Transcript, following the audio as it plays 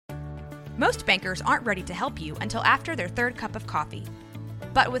Most bankers aren't ready to help you until after their third cup of coffee.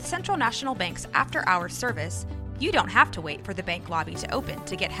 But with Central National Bank's after-hours service, you don't have to wait for the bank lobby to open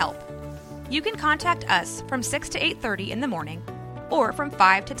to get help. You can contact us from 6 to 8:30 in the morning or from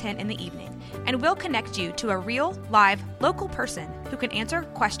 5 to 10 in the evening, and we'll connect you to a real, live, local person who can answer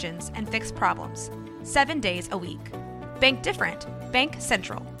questions and fix problems 7 days a week. Bank different. Bank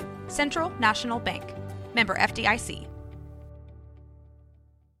Central. Central National Bank. Member FDIC.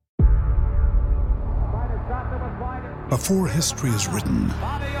 Before history is written,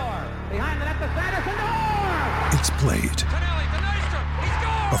 it's played.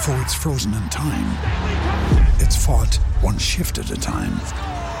 Before it's frozen in time, it's fought one shift at a time.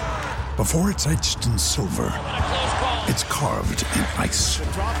 Before it's etched in silver, it's carved in ice.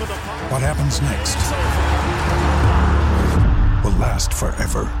 What happens next will last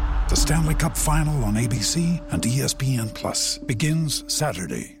forever. The Stanley Cup Final on ABC and ESPN Plus begins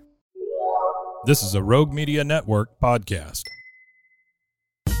Saturday. This is a Rogue Media Network podcast.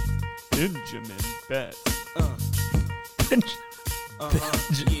 Benjamin Betts.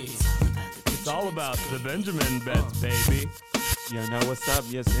 It's all about the Benjamin Betts, baby. You know what's up?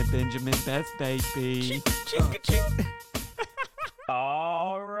 Yes, Benjamin Betts, baby.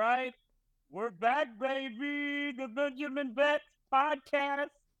 All right. We're back, baby. The Benjamin Betts podcast.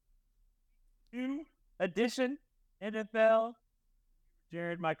 New edition, NFL.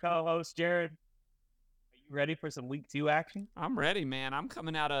 Jared, my co-host. Jared, are you ready for some week 2 action? I'm ready, man. I'm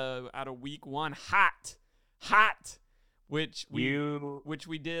coming out of week 1 hot, which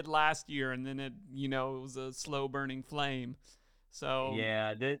we did last year, and then it was a slow burning flame. So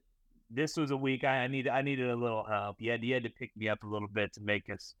yeah, this was a week I needed a little help. You had to pick me up a little bit to make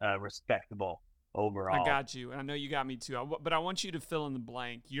us respectable overall. I got you, and I know you got me too. But I want you to fill in the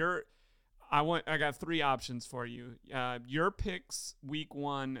blank. I got 3 options for you. Your picks week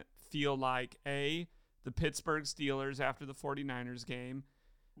 1 feel like A, the Pittsburgh Steelers after the 49ers game,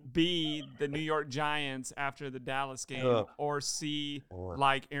 B, the New York Giants after the Dallas game, or C,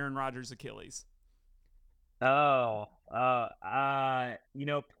 like Aaron Rodgers' Achilles. Poor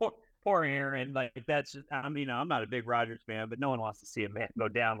Aaron. Like, that's just, I'm not a big Rodgers fan, but no one wants to see a man go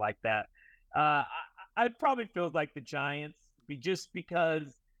down like that. I probably feel like the Giants, just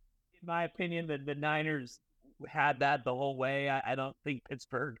because, in my opinion, the Niners had that the whole way. I don't think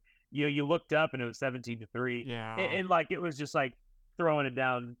Pittsburgh. You looked up and it was 17-3. Yeah, and like it was just like throwing it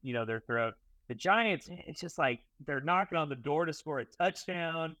down, their throat. The Giants, it's just like they're knocking on the door to score a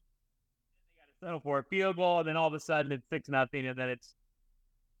touchdown. They got to settle for a field goal, and then all of a sudden it's 6-0, and then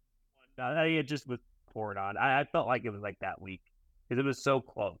it just was poured on. I felt like it was like that week because it was so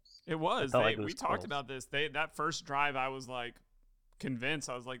close. It was. We talked about this. That first drive, I was like convinced.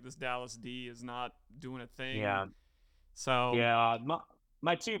 I was like, this Dallas D is not doing a thing. Yeah. So yeah,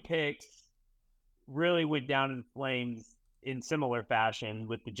 my 2 picks really went down in flames in similar fashion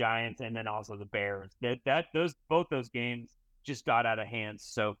with the Giants and then also the Bears. Both those games just got out of hand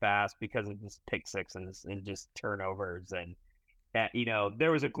so fast because of this pick sixes and just turnovers, and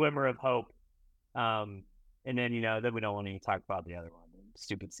there was a glimmer of hope. And then then we don't want to even talk about the other one, the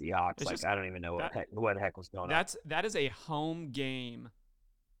stupid Seahawks. I don't even know what the heck was going on. That is a home game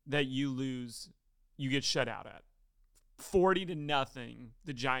that you lose, you get shut out at 40-0.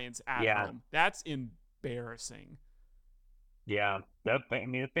 The Giants at home. That's embarrassing. Yeah, the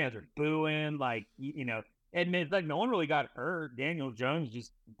fans are booing, and it's like no one really got hurt. Daniel Jones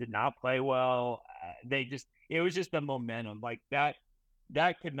just did not play well. It was just the momentum. Like that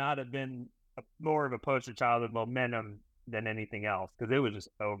could not have been more of a poster child of momentum than anything else, because it was just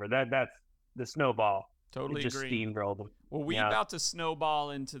over. That's the snowball. Totally just agree. Steamrolled them. Well, we're about to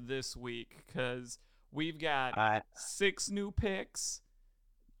snowball into this week because we've got 6 new picks,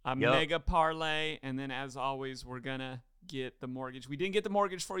 a mega parlay, and then as always, we're gonna get the mortgage. We didn't get the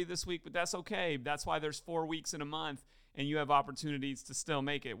mortgage for you this week, but that's okay. That's why there's 4 weeks in a month, and you have opportunities to still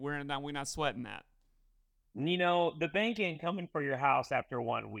make it. We're not sweating that. The bank ain't coming for your house after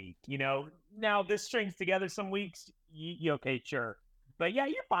 1 week. Now this strings together some weeks. Okay, sure, but yeah,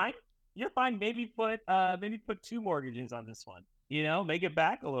 you're fine. You're fine. Maybe put 2 mortgages on this one. Make it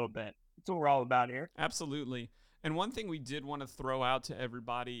back a little bit. That's what we're all about here. Absolutely. And one thing we did want to throw out to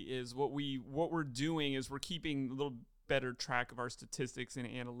everybody is what we're doing is we're keeping a little better track of our statistics and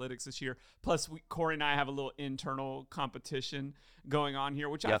analytics this year. Plus, Corey and I have a little internal competition going on here,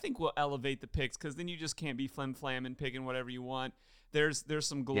 which I think will elevate the picks, because then you just can't be flim-flam and picking whatever you want. There's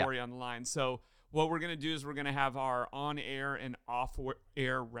some glory on the line. So what we're going to do is we're going to have our on-air and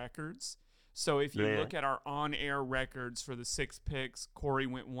off-air records. So if you look at our on-air records for the 6 picks, Corey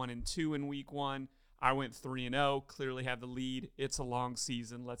went 1-2 in week 1. I went 3-0, clearly have the lead. It's a long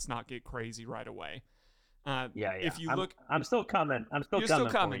season. Let's not get crazy right away. If you look, I'm still coming. You're still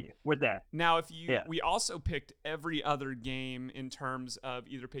coming. For you. We're there. Now, we also picked every other game in terms of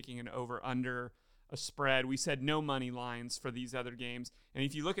either picking an over, under, a spread. We said no money lines for these other games. And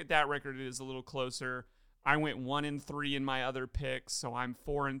if you look at that record, it is a little closer. I went 1-3 in my other picks, so I'm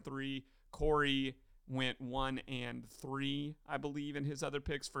 4-3. Corey went 1-3, I believe, in his other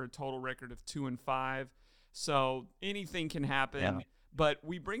picks for a total record of 2-5. So anything can happen. Yeah. But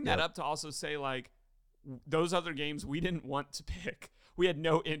we bring that up to also say, like, those other games we didn't want to pick. We had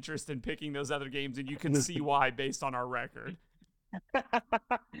no interest in picking those other games, and you can see why based on our record.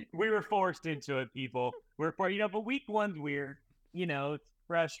 We were forced into it, people. But week one's weird. It's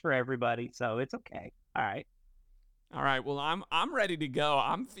fresh for everybody, so it's okay. All right. Well, I'm ready to go.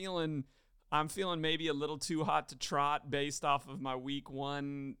 I'm feeling maybe a little too hot to trot based off of my week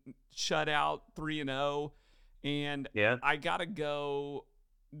one shutout 3-0, and I gotta go.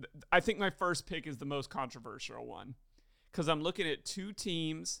 I think my first pick is the most controversial one because I'm looking at two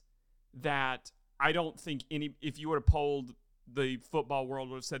teams that I don't think if you would have polled the football world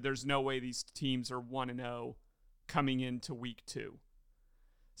would have said there's no way these teams are 1-0 coming into week 2.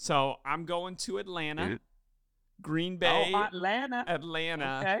 So I'm going to Atlanta, Green Bay, Atlanta.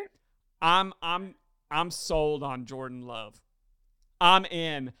 Okay. I'm sold on Jordan Love. I'm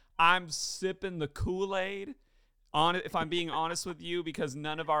in. I'm sipping the Kool-Aid. If I'm being honest with you, because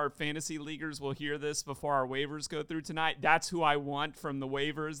none of our fantasy leaguers will hear this before our waivers go through tonight. That's who I want from the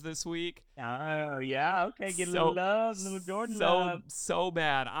waivers this week. Oh yeah, okay. Get a little love, a little Jordan love. So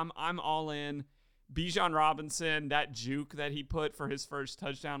bad. I'm all in. Bijan Robinson, that juke that he put for his first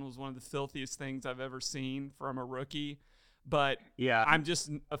touchdown was one of the filthiest things I've ever seen from a rookie. But yeah, I'm just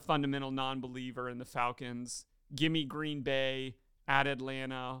a fundamental non-believer in the Falcons. Give me Green Bay at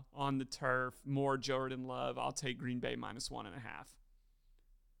Atlanta on the turf, more Jordan Love. I'll take Green Bay -1.5.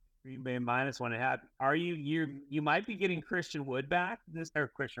 Green Bay -1.5. Are you might be getting Christian Wood back?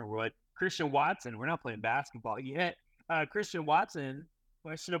 Christian Watson. We're not playing basketball yet. Christian Watson,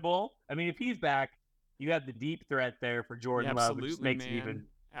 questionable. I mean, if he's back, you have the deep threat there for Jordan Love, which makes it even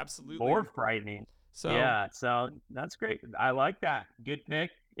more frightening. So that's great. I like that. Good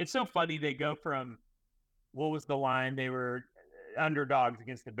pick. It's so funny they go from, what was the line? They were underdogs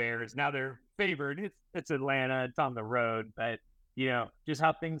against the Bears. Now they're favored. It's Atlanta. It's on the road, but just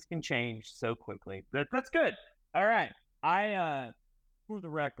how things can change so quickly. That's good. All right. For the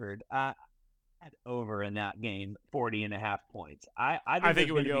record, I had over in that game 40.5 points. I think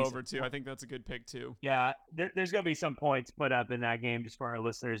it would go over too. I think that's a good pick too. Yeah, there's gonna be some points put up in that game just for our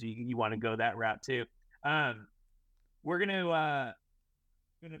listeners. You want to go that route too. We're gonna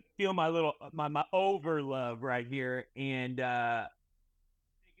feel my little my over love right here and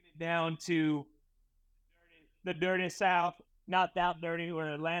taking it down to the dirty South. Not that dirty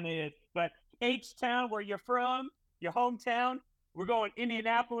where Atlanta is, but H-Town, where you're from, your hometown. We're going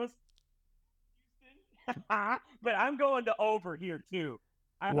Indianapolis. But I'm going to over here too.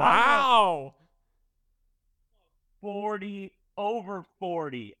 Wow. 40 over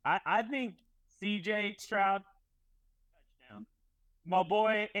 40. I think CJ Stroud touchdown. My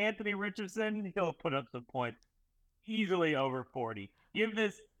boy Anthony Richardson, he'll put up some points. Easily over 40. Give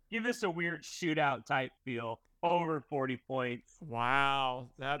this a weird shootout type feel. Over 40 points. Wow.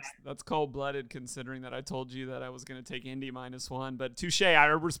 That's cold-blooded considering that I told you that I was going to take Indy -1, but touche. I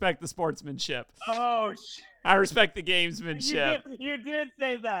respect the sportsmanship. Oh, I respect the gamesmanship. You did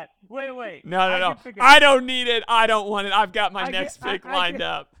say that. Wait. No. I don't need it. I don't want it. I've got my next pick lined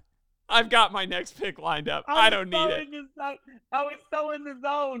up. I've got my next pick lined up. I don't need it. I was so in the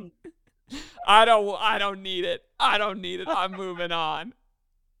zone. I don't need it. I don't need it. I'm moving on.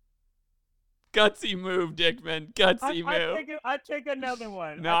 Gutsy move, Dickman. Gutsy move. I take another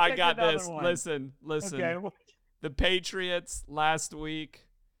one. No, I got this. Listen. Okay. The Patriots last week,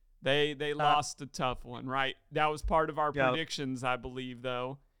 they lost a tough one, right? That was part of our predictions, I believe,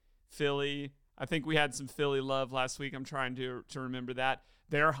 though. Philly, I think we had some Philly love last week. I'm trying to remember that.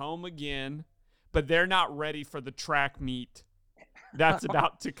 They're home again, but they're not ready for the track meet that's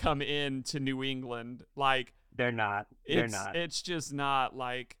about to come in to New England. Like, they're not. It's just not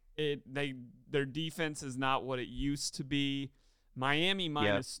like it. Their defense is not what it used to be. Miami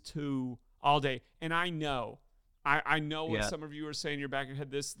 -2 all day. And I know what some of you are saying in your back of your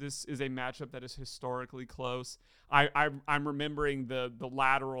head. This is a matchup that is historically close. I'm remembering the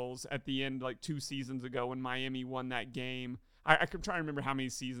laterals at the end, like 2 seasons ago when Miami won that game. I can try to remember how many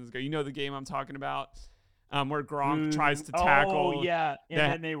seasons ago. You know the game I'm talking about? Where Gronk tries to tackle. Oh, yeah. And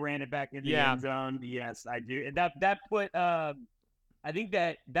then they ran it back in the end zone. Yes, I do. And that put I think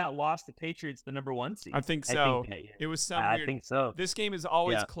that lost the Patriots the number 1 seed. I think so. Yeah. It was some I weird. think so. This game is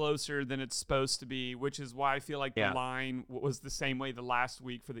always Yeah. closer than it's supposed to be, which is why I feel like the Yeah. line was the same way the last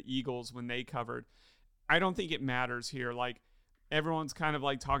week for the Eagles when they covered. I don't think it matters here. Like, everyone's kind of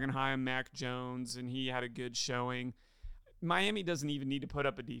like talking high on Mac Jones, and he had a good showing. Miami doesn't even need to put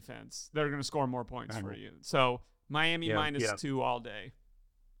up a defense. They're going to score more points for you. So Miami -2 all day.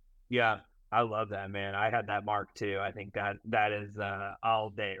 Yeah, I love that, man. I had that mark too. I think that is all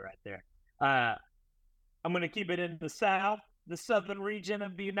day right there. I'm going to keep it in the South, the southern region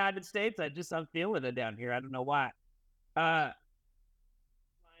of the United States. I'm feeling it down here. I don't know why.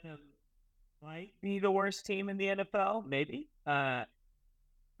 Might be the worst team in the NFL, maybe.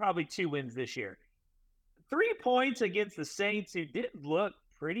 Probably 2 wins this year. 3 points against the Saints, who did look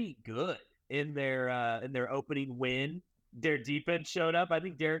pretty good in their opening win. Their defense showed up. I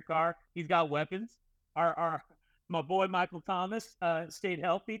think Derek Carr, he's got weapons. My boy Michael Thomas stayed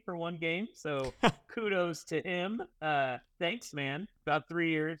healthy for 1 game, so kudos to him. Thanks, man. About 3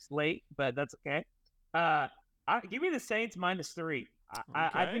 years late, but that's okay. Give me the Saints -3.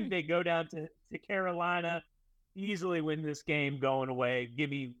 I think they go down to Carolina, easily win this game going away. Give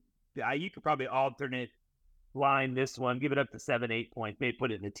me, you could probably alternate line this one, give it up to 7-8 points. Maybe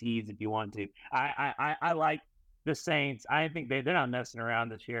put it in the tees if you want to. I like the Saints. I think they're not messing around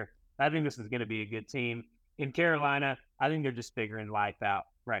this year. I think this is going to be a good team. In Carolina, I think they're just figuring life out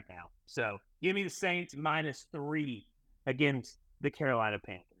right now. So give me the Saints -3 against the Carolina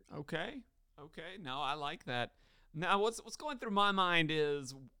Panthers. Okay. No, I like that. Now, what's going through my mind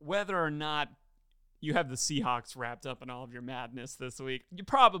is whether or not you have the Seahawks wrapped up in all of your madness this week. You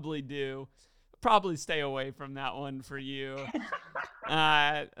probably do. Probably stay away from that one for you.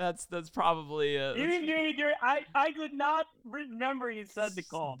 That's probably I could not remember you said the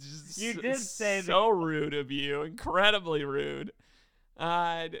call. You did say that. So rude of you, incredibly rude.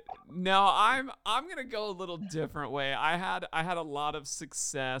 No, I'm gonna go a little different way. I had a lot of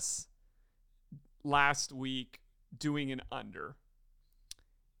success last week doing an under,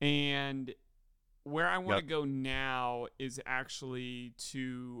 and where I want to go now is actually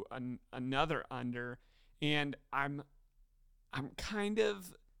to another under, and I'm kind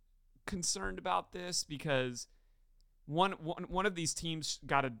of concerned about this because one of these teams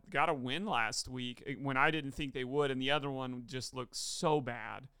got a win last week when I didn't think they would, and the other one just looked so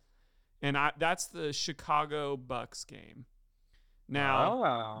bad, and that's the Chicago Bucks game.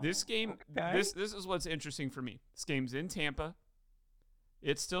 Now, this game, this is what's interesting for me. This game's in Tampa.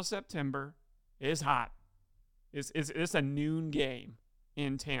 It's still September. It's hot. It's a noon game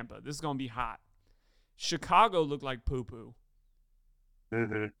in Tampa. This is going to be hot. Chicago looked like poo-poo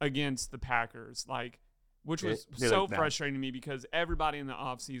against the Packers, which was so frustrating to me because everybody in the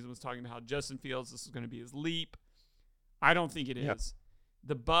offseason was talking about how Justin Fields, this is going to be his leap. I don't think it is. Yep.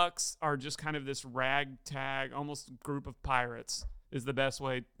 The Bucks are just kind of this ragtag, almost group of pirates is the best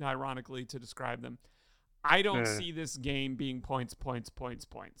way, ironically, to describe them. I don't see this game being points.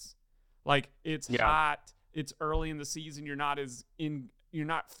 It's hot. It's early in the season. You're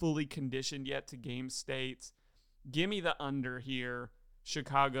not fully conditioned yet to game states. Give me the under here,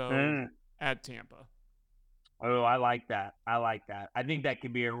 Chicago at Tampa. Oh, I like that. I think that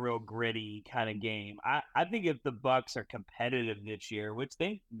could be a real gritty kind of game. I think if the Bucks are competitive this year, which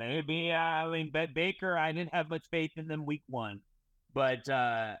they may be, Baker, I didn't have much faith in them week 1. But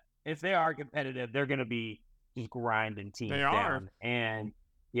if they are competitive, they're going to be just grinding teams down. And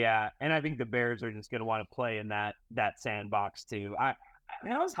I think the Bears are just going to want to play in that sandbox too. I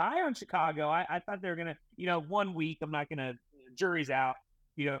was high on Chicago. I thought they were going to, 1 week, I'm not going to, jury's out.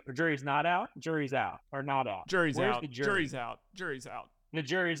 Or jury's not out. Jury's out or not out. Jury's Where's out. The jury? Jury's out. Jury's out. The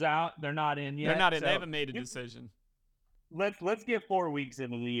jury's out. They're not in yet. They're not in. They haven't made a decision. Let's get 4 weeks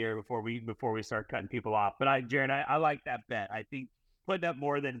into the year before we start cutting people off. But Jaron, I like that bet. I think putting up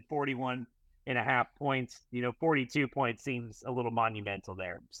more than 41.5 points, 42 points seems a little monumental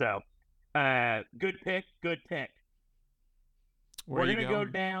there. So, good pick. We're gonna go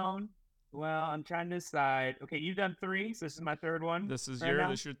down. Well, I'm trying to decide. Okay, you've done 3, so this is my third one. This is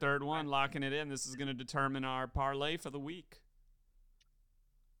your third one. Locking it in. This is going to determine our parlay for the week.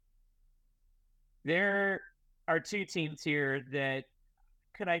 There are 2 teams here that,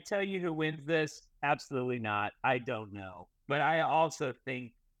 could I tell you who wins this? Absolutely not. I don't know. But I also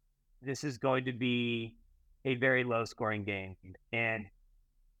think this is going to be a very low-scoring game. And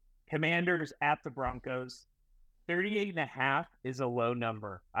Commanders at the Broncos. 38.5 is a low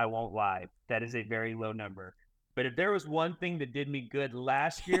number. I won't lie. That is a very low number. But if there was one thing that did me good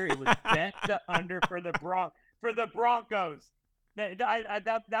last year, it was bet the under for the Broncos.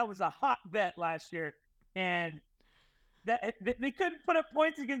 That was a hot bet last year. And that they couldn't put up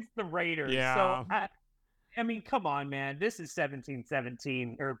points against the Raiders. Yeah. So I mean, come on, man. This is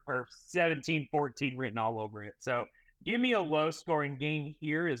 17-17 or 17-14 written all over it. So give me a low-scoring game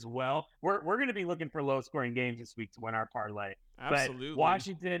here as well. We're going to be looking for low-scoring games this week to win our parlay. Absolutely. But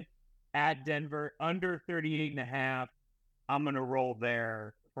Washington at Denver, under 38.5. I'm going to roll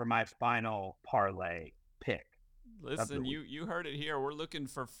there for my final parlay pick. Listen, you heard it here. We're looking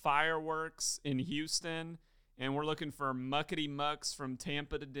for fireworks in Houston, and we're looking for muckety mucks from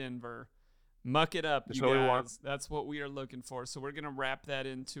Tampa to Denver. Muck it up, you guys. That's what we are looking for. So we're going to wrap that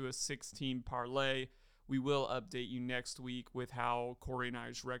into a 16 parlay. We will update you next week with how Corey and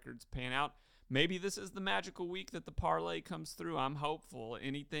I's records pan out. Maybe this is the magical week that the parlay comes through. I'm hopeful.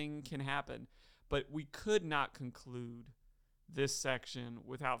 Anything can happen. But we could not conclude this section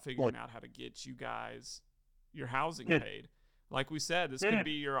without figuring out how to get you guys your housing paid. Like we said, this could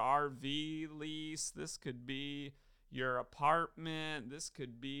be your RV lease. This could be your apartment. This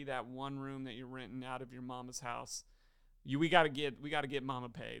could be that one room that you're renting out of your mama's house. We got to get mama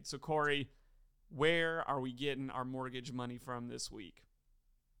paid. So Corey, where are we getting our mortgage money from this week?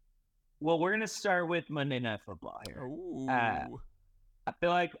 Well, we're going to start with Monday Night Football here. Ooh. I feel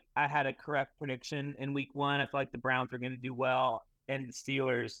like I had a correct prediction in week 1. I feel like the Browns are going to do well, and the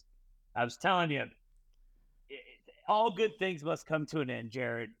Steelers. I was telling you, all good things must come to an end,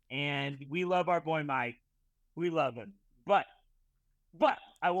 Jared. And we love our boy Mike. We love him. But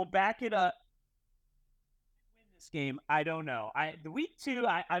I will back it up. Win this game, I don't know. The week 2,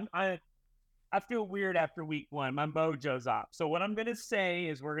 I feel weird after week 1. My mojo's off. So what I'm going to say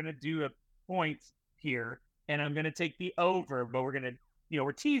is we're going to do a points here, and I'm going to take the over, but we're going to,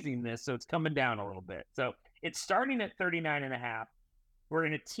 we're teasing this, so it's coming down a little bit. So it's starting at 39.5. We're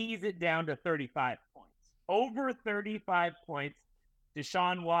going to tease it down to 35 points. Over 35 points.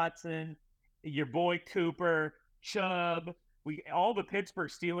 Deshaun Watson, your boy Cooper, Chubb, all the Pittsburgh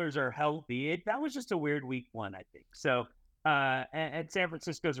Steelers are healthy. That was just a weird week 1, I think. So, and San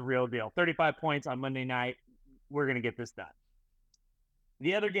Francisco's a real deal. 35 points on Monday night. We're going to get this done.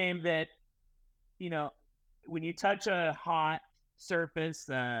 The other game that, when you touch a hot surface,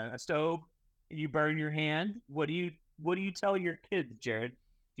 a stove, and you burn your hand, what do you tell your kids, Jared?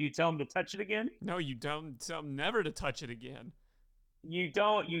 Do you tell them to touch it again? No, you don't. Tell them never to touch it again. You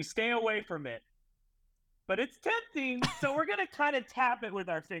don't. You stay away from it. But it's tempting, so we're going to kind of tap it with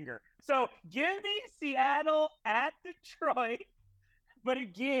our finger. So give me Seattle at Detroit. But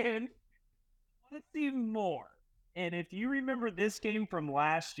again, I want to see more. And if you remember this game from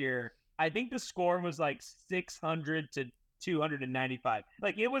last year, I think the score was like 600 to 295.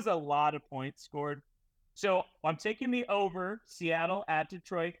 Like, it was a lot of points scored. So I'm taking the over, Seattle at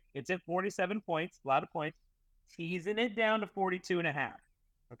Detroit. It's at 47 points, a lot of points. Teasing it down to 42.5.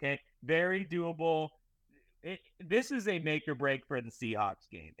 Okay, very doable. This is a make or break for the Seahawks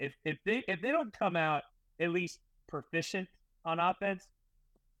game. If they don't come out at least proficient on offense,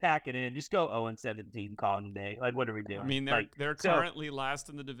 pack it in. Just go 0-17, call it a day. Like, what are we doing? I mean, they're currently last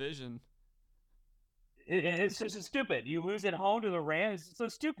in the division. It's just stupid. You lose at home to the Rams. It's so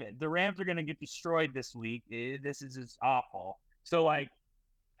stupid. The Rams are going to get destroyed this week. This is just awful. So, like,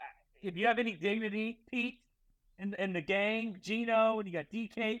 if you have any dignity, Pete, and the gang, Gino, and you got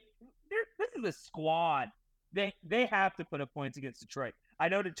DK, this is a squad. They have to put up points against Detroit. I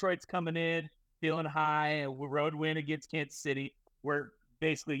know Detroit's coming in, feeling high, a road win against Kansas City, where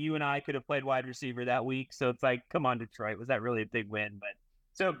basically you and I could have played wide receiver that week. So it's like, come on, Detroit. Was that really a big win? But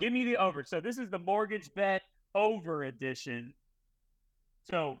so give me the over. So this is the mortgage bet over edition.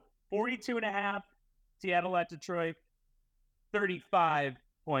 So 42.5, Seattle at Detroit, 35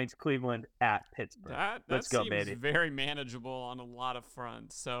 points, Cleveland at Pittsburgh. Let's go, baby. Very manageable on a lot of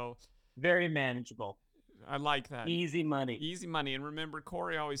fronts. So very manageable. I like that. Easy money. Easy money. And remember,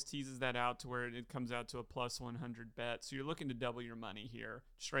 Corey always teases that out to where it comes out to a plus 100 bet. So you're looking to double your money here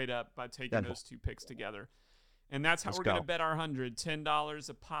straight up by taking those two picks together. And that's how we're going to bet our 100. $10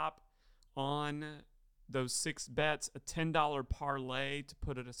 a pop on those 6 bets, a $10 parlay to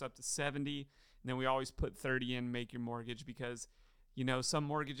put us up to 70. And then we always put 30 in, make your mortgage, because some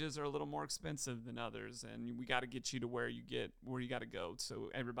mortgages are a little more expensive than others, and we got to get you to where you got to go so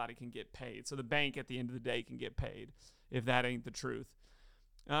everybody can get paid. So the bank at the end of the day can get paid, if that ain't the truth.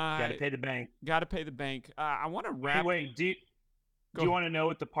 Got to pay the bank. Got to pay the bank. I want to wrap. Wait, do you want to know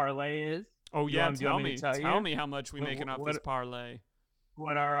what the parlay is? Oh yeah, tell me how much we making off this parlay.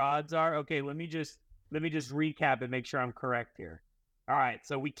 What our odds are? Okay, let me just recap and make sure I'm correct here. All right,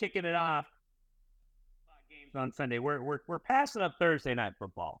 so we kicking it off. On Sunday, we're passing up Thursday night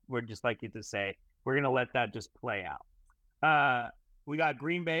football. We're just like you to say, we're gonna let that just play out. We got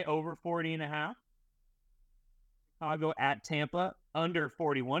Green Bay over 40.5. Chicago at Tampa, under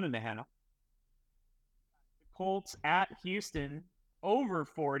 41.5. The Colts at Houston, over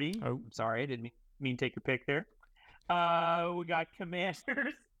 40. Oh. I'm sorry, I didn't mean take your pick there. We got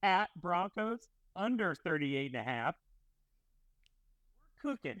Commanders at Broncos, under 38.5.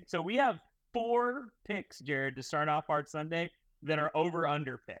 We're cooking. So we have 4 picks, Jared, to start off our Sunday that are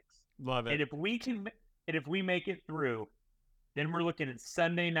over/under picks. Love it. And if we make it through, then we're looking at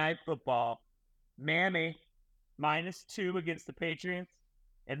Sunday Night Football, Miami -2 against the Patriots,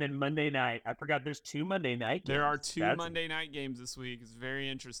 and then Monday night. I forgot there's 2 Monday night games. There are 2 Monday night games this week. It's very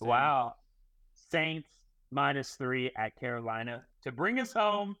interesting. Wow. Saints -3 at Carolina to bring us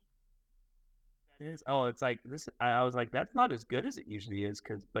home. It's like this. I was like, that's not as good as it usually is,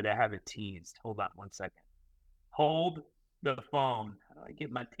 but I have it teased. Hold on 1 second. Hold the phone. How do I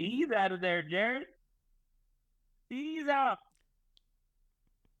get my tease out of there, Jared? Tease out.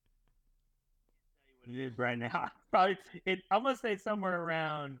 What it is right now? Probably I'm gonna say somewhere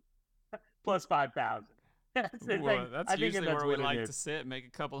around plus 5,000. That's usually where we like to sit, make a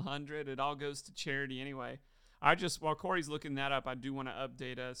couple hundred. It all goes to charity anyway. While Corey's looking that up, I do want to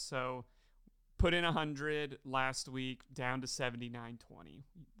update us. So put in 100 last week, down to 79.20.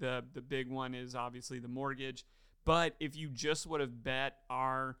 The big one is obviously the mortgage. But if you just would have bet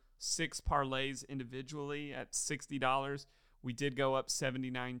our 6 parlays individually at $60, we did go up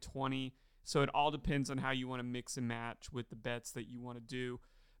 79.20. So it all depends on how you want to mix and match with the bets that you want to do.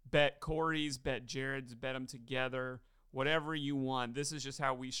 Bet Corey's, bet Jared's, bet them together, whatever you want. This is just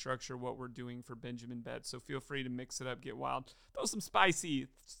how we structure what we're doing for Benjamin Bets. So feel free to mix it up, get wild. Throw some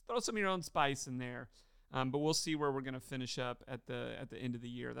of your own spice in there. But we'll see where we're going to finish up at the end of the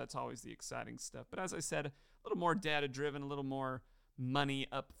year. That's always the exciting stuff. But as I said, a little more data-driven, a little more money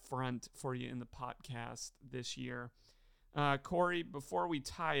up front for you in the podcast this year. Corey, before we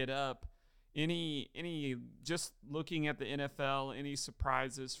tie it up, any just looking at the NFL, any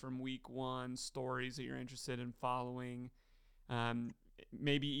surprises from week 1, stories that you're interested in following,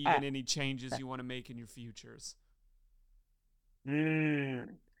 maybe even any changes you want to make in your futures?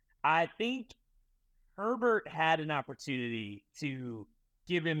 I think Herbert had an opportunity to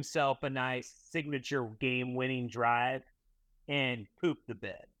give himself a nice signature game-winning drive and pooped the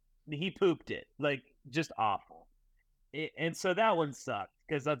bed. He pooped it, like, just awful. And so that one sucked,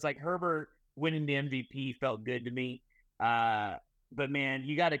 because that's like Herbert winning the MVP felt good to me. But, man,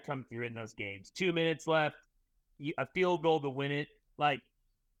 you got to come through in those games. 2 minutes left, a field goal to win it. Like,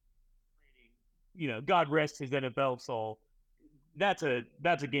 God rest his NFL soul. That's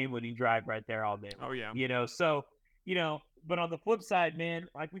a game-winning drive right there all day. Oh, yeah. But on the flip side, man,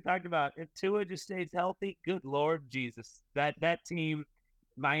 like we talked about, if Tua just stays healthy, good Lord Jesus, that team,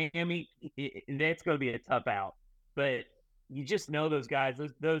 Miami, that's going to be a tough out. But you just know those guys,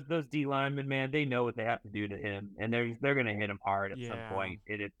 those D linemen, man, they know what they have to do to him, and they're going to hit him hard at some point.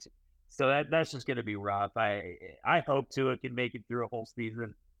 So that's just going to be rough. I hope Tua can make it through a whole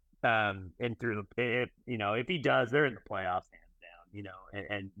season, and through if he does, they're in the playoffs hands down.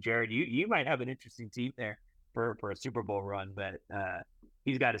 And Jared, you might have an interesting team there for a Super Bowl run, but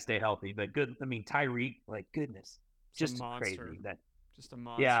he's got to stay healthy. But good, I mean Tyreek, like goodness, just crazy. Just a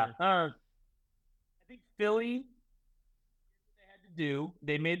monster. Yeah, I think Philly.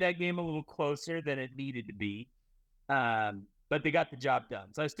 They made that game a little closer than it needed to be, but they got the job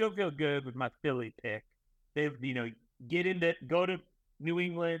done. So I still feel good with my Philly pick. They've go to New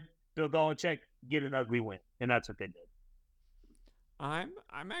England, Bill Belichick, get an ugly win, and that's what they did. I'm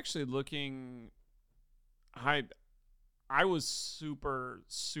actually looking. I was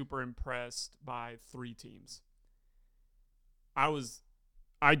super impressed by 3 teams.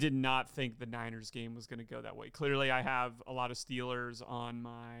 I did not think the Niners game was going to go that way. Clearly, I have a lot of Steelers on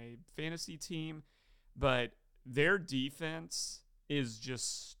my fantasy team, but their defense is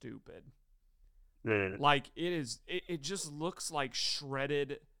just stupid. Like, it just looks like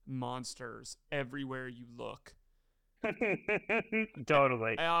shredded monsters everywhere you look.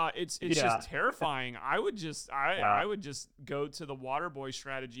 Totally. It's just terrifying. I would just go to the water boy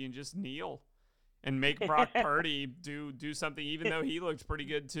strategy and just kneel. And make Brock Purdy do something, even though he looked pretty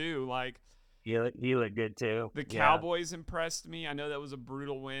good too. Like he looked good too. The Cowboys impressed me. I know that was a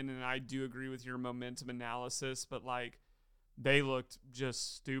brutal win, and I do agree with your momentum analysis, but like they looked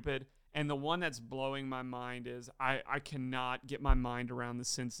just stupid. And the one that's blowing my mind is I cannot get my mind around the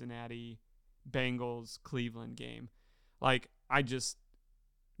Cincinnati Bengals Cleveland game. Like I just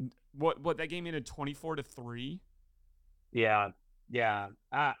what that game ended 24-3. Yeah.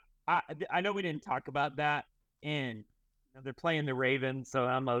 I know we didn't talk about that, and they're playing the Ravens, so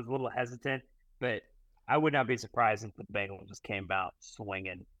I'm a little hesitant, but I would not be surprised if the Bengals just came out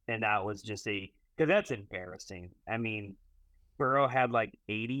swinging, and that was just because that's embarrassing. I mean, Burrow had like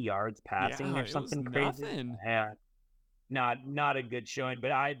 80 yards passing or something crazy. Nothing. Yeah, not a good showing.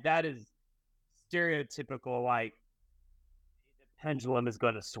 But that is stereotypical. Like the pendulum is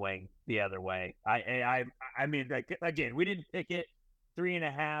going to swing the other way. I mean, like again, we didn't pick it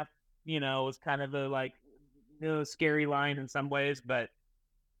 3.5. Was kind of a scary line in some ways. But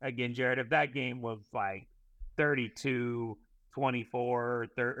again, Jared, if that game was like 32-24, or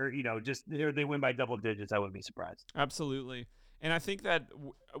they win by double digits, I wouldn't be surprised. Absolutely. And I think that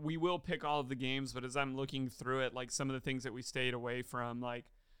we will pick all of the games, but as I'm looking through it, like some of the things that we stayed away from, like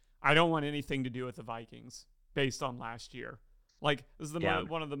I don't want anything to do with the Vikings based on last year. Like this is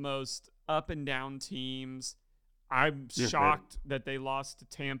one of the most up and down teams. I'm shocked that they lost to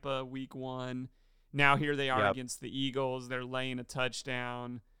Tampa week 1. Now here they are against the Eagles. They're laying a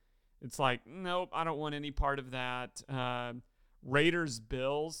touchdown. It's like, nope, I don't want any part of that. Raiders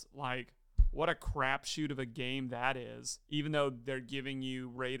Bills, like what a crapshoot of a game that is. Even though they're giving you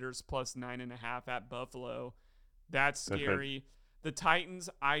Raiders plus 9.5 at Buffalo, that's scary. Okay. The Titans,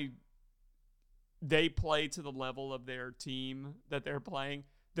 they play to the level of their team that they're playing.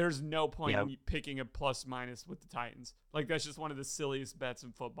 There's no point in picking a plus minus with the Titans. Like that's just one of the silliest bets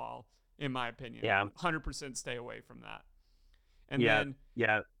in football, in my opinion. Yeah, 100% stay away from that.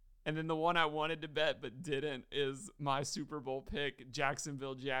 And then the one I wanted to bet but didn't is my Super Bowl pick,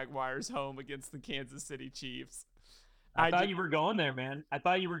 Jacksonville Jaguars home against the Kansas City Chiefs. I thought you were going there, man. I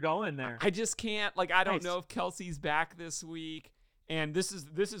thought you were going there. I just can't. Like, I don't know if Kelsey's back this week. And this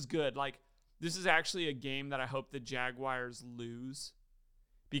is good. Like, this is actually a game that I hope the Jaguars lose.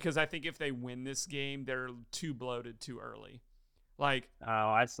 Because I think if they win this game, they're too bloated too early. Like, oh,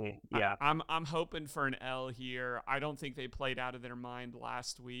 I see. Yeah, I'm hoping for an L here. I don't think they played out of their mind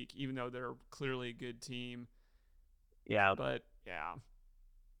last week, even though they're clearly a good team. Yeah, but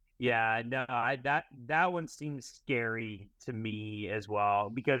no, that one seems scary to me as well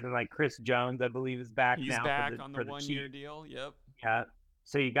because like Chris Jones, I believe, is back now. He's back on the 1-year deal. Yep. Yeah.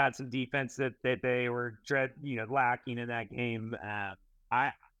 So you got some defense that they were lacking in that game.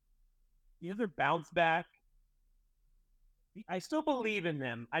 The other bounce back. I still believe in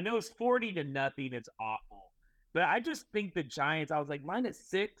them. I know it's 40-0. It's awful. But I just think the Giants, I was like,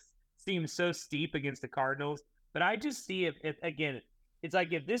 -6 seems so steep against the Cardinals. But I just see if again, it's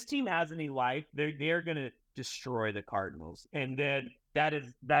like if this team has any life, they're going to destroy the Cardinals. And then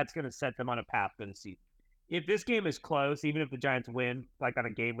that's going to set them on a path for the season. If this game is close, even if the Giants win, like on a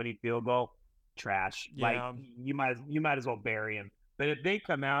game-winning field goal, trash. Yeah. Like you might as well bury them. But if they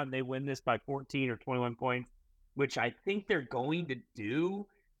come out and they win this by 14 or 21 points, which I think they're going to do,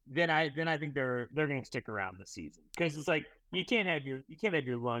 then I think they're going to stick around this season because it's like you can't have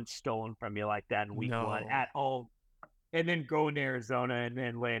your lunch stolen from you like that in week 1 at all, and then go into Arizona and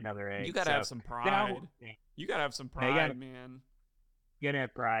then lay another egg. You gotta have some pride. You gotta have some pride, man. You gotta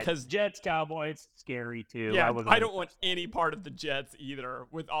have pride because Jets Cowboys scary too. Yeah, I don't want any part of the Jets either.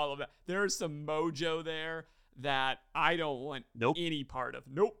 With all of that, there's some mojo there that I don't want any part of.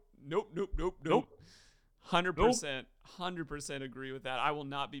 Nope. 100% agree with that. I will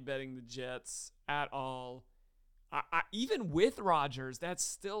not be betting the Jets at all. I even with Rodgers, that's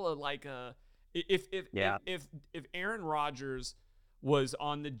still if Aaron Rodgers was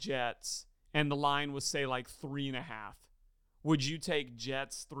on the Jets and the line was say like 3.5, would you take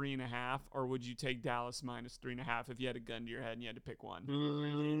Jets 3.5 or would you take Dallas -3.5 if you had a gun to your head and you had to pick one?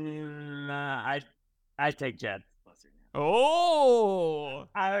 I'd take Jets +3.5. Oh,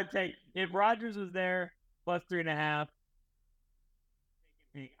 I would take if Rodgers was there +3.5.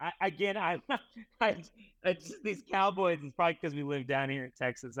 These Cowboys is probably because we live down here in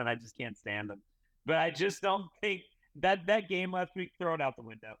Texas and I just can't stand them. But I just don't think that game last week, throw it out the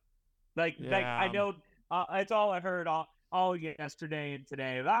window. Like I know it's all I heard all yesterday and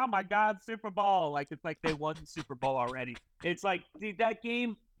today. Oh my God, Super Bowl! Like it's like they won the Super Bowl already. It's like dude, that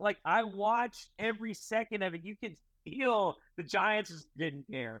game. Like I watched every second of it. You can feel the Giants just didn't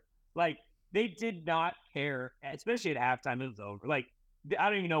care. Like they did not care, especially at halftime. It was over. Like I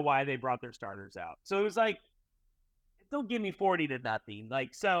don't even know why they brought their starters out. So it was like, don't give me 40-0.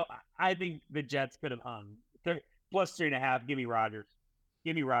 Like so, I think the Jets could have hung +3.5. Give me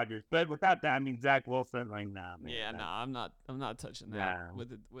Rodgers. But without that, I mean Zach Wilson. Like nah, man. Yeah, nah. I'm not touching that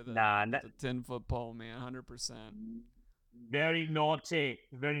with a 10-foot pole, man. 100%. Very naughty.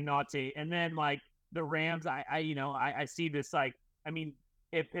 And then like the Rams, I see this like, I mean,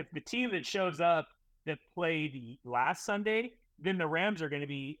 if the team that shows up that played last Sunday, then the Rams are going to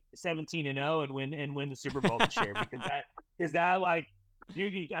be 17-0 and win the Super Bowl this year because that like,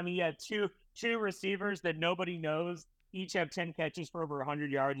 dude, I mean, you had two receivers that nobody knows each have 10 catches for over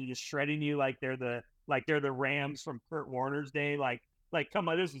 100 yards and just shredding you like they're the Rams from Kurt Warner's day. Like come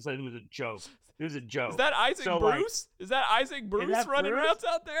on, it was a joke. It was a joke. Is that Isaac Bruce? Is that Isaac Bruce running routes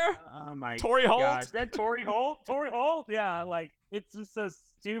out there? Oh my Torrey Holt? gosh, that Torrey Holt? Torrey Holt? Yeah, like it's just so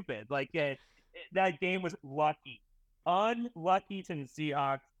stupid. Like that game was lucky. Unlucky to the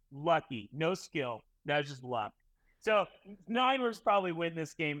Seahawks. Lucky. No skill. That was just luck. So Niners probably win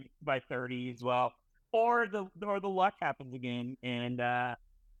this game by 30 as well. Or the luck happens again and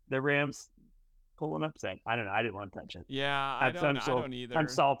the Rams pull an upset. I don't know. I didn't want to touch it. Yeah, I don't either. I'm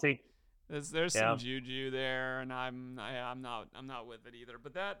salty. There's some juju there, and I'm not with it either.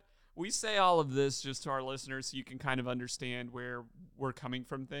 But that we say all of this just to our listeners so you can kind of understand where we're coming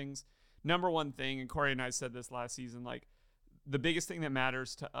from things. Number one thing, and Corey and I said this last season, like the biggest thing that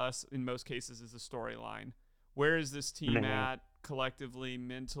matters to us in most cases is the storyline. Where is this team at collectively,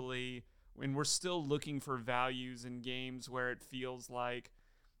 mentally? And we're still looking for values in games where it feels like,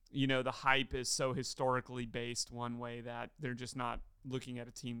 the hype is so historically based one way that they're just not looking at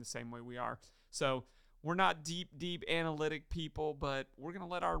a team the same way we are. So we're not deep analytic people, but we're going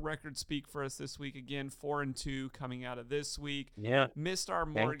to let our record speak for us this week. Again, 4-2 coming out of this week. Yeah. Missed our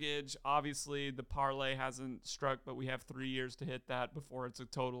mortgage. Obviously, the parlay hasn't struck, but we have 3 years to hit that before it's a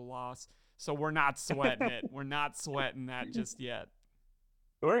total loss. So we're not sweating it. We're not sweating that just yet.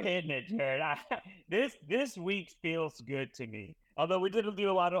 We're hitting it, Jared. This week feels good to me. Although we didn't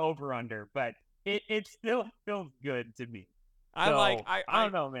do a lot of over-under, but it still feels good to me. I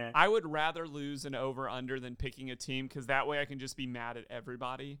don't know, man. I would rather lose an over-under than picking a team because that way I can just be mad at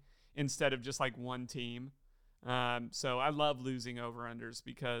everybody instead of just like one team. So I love losing over-unders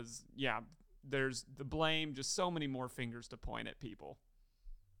because, there's the blame, just so many more fingers to point at people.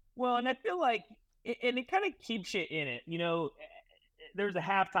 Well, and I feel like it kind of keeps you in it. There's a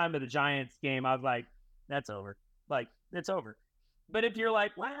halftime of the Giants game. I was like, that's over. Like, it's over. But if you're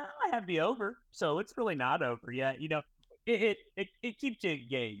like, well, I have the over, so it's really not over yet. It keeps you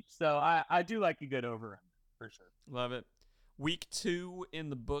engaged. So I do like a good over for sure. Love it. Week 2 in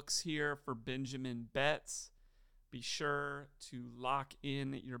the books here for Benjamin Bets. Be sure to lock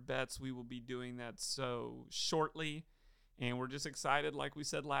in your bets. We will be doing that so shortly. And we're just excited, like we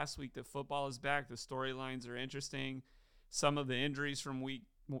said last week, that football is back. The storylines are interesting. Some of the injuries from week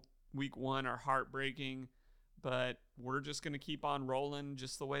 1 are heartbreaking. But we're just going to keep on rolling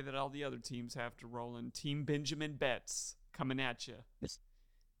just the way that all the other teams have to roll. And Team Benjamin Bets coming at you.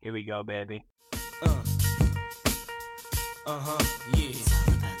 Here we go, baby. Yeah. It's all about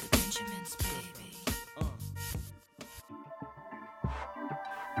the Benjamins, baby.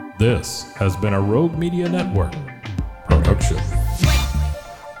 This has been a Rogue Media Network production.